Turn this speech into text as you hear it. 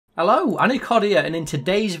Hello, AniCod here, and in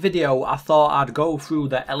today's video I thought I'd go through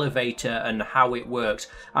the elevator and how it works.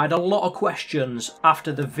 I had a lot of questions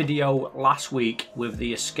after the video last week with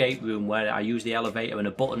the escape room where I used the elevator and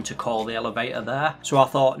a button to call the elevator there. So I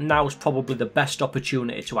thought now's probably the best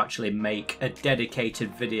opportunity to actually make a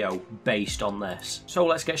dedicated video based on this. So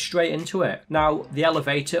let's get straight into it. Now the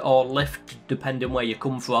elevator or lift, depending where you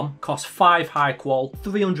come from, costs 5 high qual,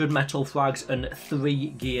 300 metal frags and 3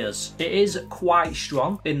 gears. It is quite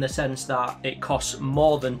strong in the sense that it costs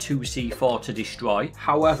more than 2C4 to destroy.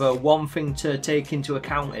 However, one thing to take into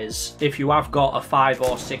account is if you have got a 5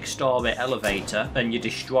 or 6 story elevator and you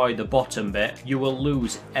destroy the bottom bit, you will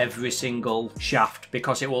lose every single shaft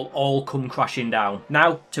because it will all come crashing down.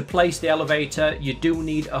 Now, to place the elevator, you do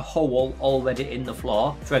need a hole already in the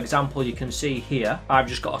floor. For example, you can see here, I've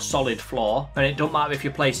just got a solid floor, and it doesn't matter if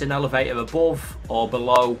you place an elevator above or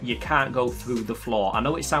below, you can't go through the floor. I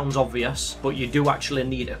know it sounds obvious, but you do actually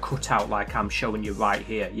need a cutout like I'm showing you right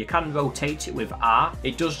here. You can rotate it with R.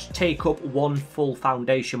 It does take up one full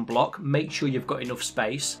foundation block. Make sure you've got enough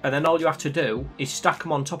space, and then all you have to do is stack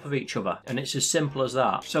them on top of each other, and it's as simple as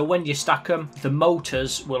that. So when you stack them, the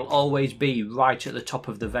motors will always be right at the top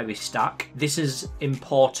of the very stack. This is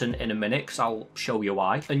important in a minute because I'll show you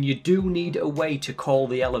why. And you do need a way to call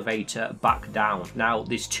the elevator back down. Now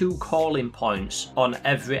there's 2 calling points on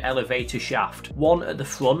every elevator shaft, one at the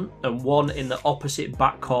front and one in the opposite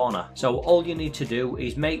back corner. So all you need to do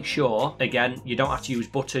is make sure, again, you don't have to use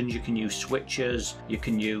buttons, you can use switches, you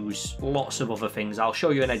can use lots of other things. I'll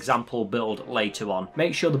show you an example build later on.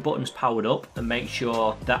 Make sure the button's powered up and make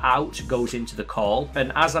sure the out goes into the call.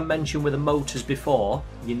 And as I mentioned with the motors before,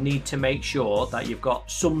 you need to make sure that you've got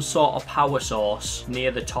some sort of power source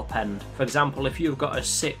near the top end. For example, if you've got a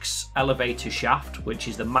 6 elevator shaft, which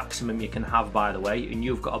is the maximum you can have by the way, and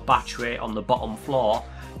you've got a battery on the bottom floor,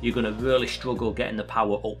 you're going to really struggle getting the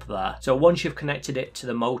power up there. So once you've connected it to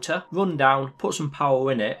the motor, run down, put some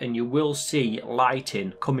power in it, and you will see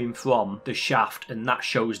lighting coming from the shaft, and that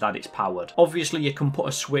shows that it's powered. Obviously you can put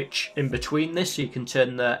a switch in between this so you can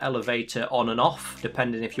turn the elevator on and off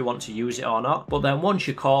depending if you want to use it or not, but then once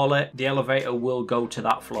you call it, the elevator will go to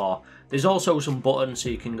that floor. There's also some buttons so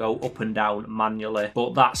you can go up and down manually,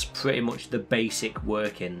 but that's pretty much the basic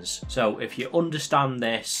workings. So if you understand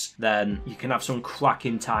this, then you can have some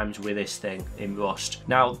cracking times with this thing in Rust.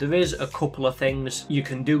 Now, there is a couple of things you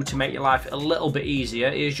can do to make your life a little bit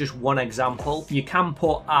easier. Here's just one example. You can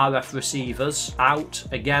put RF receivers out.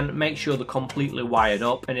 Again, make sure they're completely wired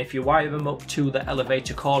up, and if you wire them up to the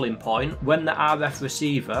elevator calling point, when the RF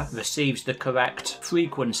receiver receives the correct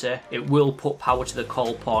frequency, it will put power to the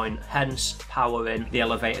call point, hence powering the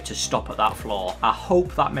elevator to stop at that floor. I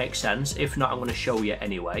hope that makes sense. If not, I'm going to show you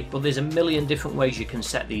anyway. But there's a million different ways you can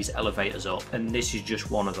set these elevators up, and this is just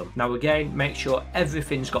one of them. Now again, make sure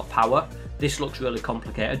everything's got power. This looks really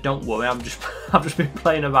complicated. Don't worry, I've just been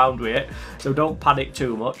playing around with it, so don't panic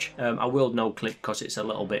too much. I will no click because it's a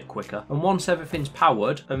little bit quicker. And once everything's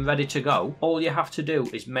powered and ready to go, all you have to do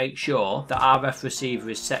is make sure the RF receiver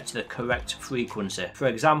is set to the correct frequency. For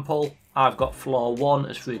example, I've got floor 1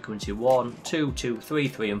 as frequency 1, 2, 2, 3,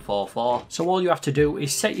 3 and 4, 4. So all you have to do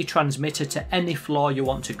is set your transmitter to any floor you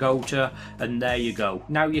want to go to, and there you go.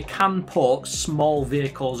 Now you can put small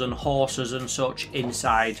vehicles and horses and such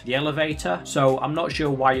inside the elevator, so I'm not sure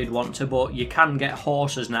why you'd want to, but you can get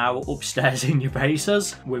horses now upstairs in your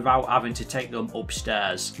bases without having to take them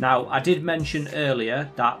upstairs. Now I did mention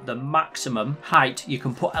earlier that the maximum height you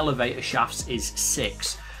can put elevator shafts is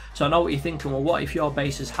 6. So I know what you're thinking, well, what if your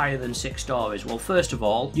base is higher than 6 stories? Well, first of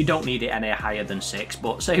all, you don't need it any higher than 6,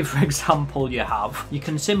 but say for example you have, you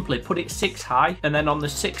can simply put it 6 high, and then on the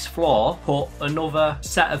 6th floor, put another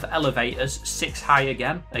set of elevators 6 high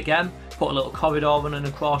again, put a little corridor on and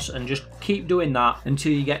across, and just keep doing that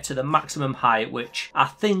until you get to the maximum height, which I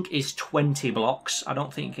think is 20 blocks. I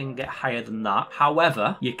don't think you can get higher than that.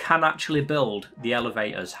 However, you can actually build the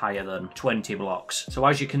elevators higher than 20 blocks. So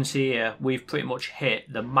as you can see here, we've pretty much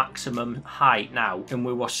hit the maximum height now, and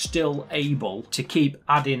we were still able to keep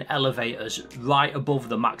adding elevators right above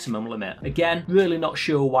the maximum limit. Again, really not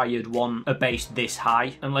sure why you'd want a base this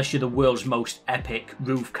high unless you're the world's most epic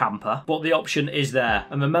roof camper, but the option is there.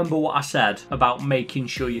 And remember what I said about making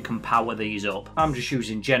sure you can power these up. I'm just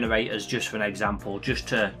using generators just for an example, just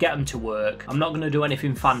to get them to work. I'm not going to do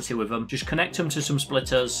anything fancy with them, just connect them to some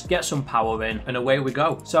splitters, get some power in, and away we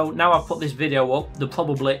go. So now I've put this video up, there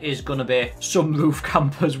probably is going to be some roof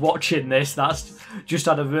campers watching this that's just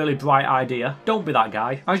had a really bright idea. Don't be that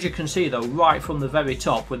guy. As you can see though, right from the very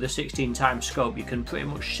top with the 16 times scope, you can pretty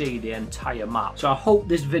much see the entire map. So I hope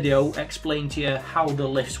this video explained to you how the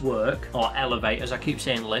lifts work, or elevators. I keep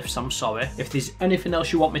saying lifts, I'm sorry. If there's anything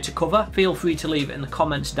else you want me to cover, feel free to leave it in the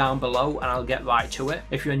comments down below and I'll get right to it.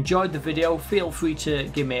 If you enjoyed the video, feel free to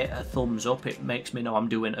give me a thumbs up. It makes me know I'm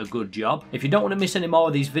doing a good job. If you don't want to miss any more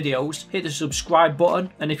of these videos, hit the subscribe button,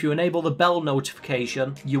 and if you enable the bell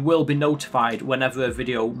notification, you will be notified whenever a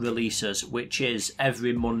video releases, which is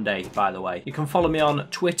every Monday, by the way. You can follow me on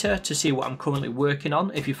Twitter to see what I'm currently working on.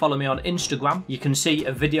 If you follow me on Instagram, you can see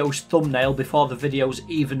a video's thumbnail before the video's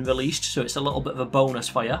even released, so it's a little bit of a bonus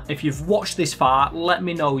for you. If you've watched this far, let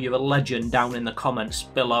me know you're a legend down in the comments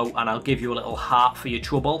below and I'll give you a little heart for your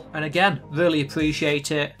trouble. And again, really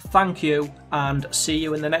appreciate it. Thank you and see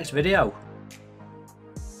you in the next video.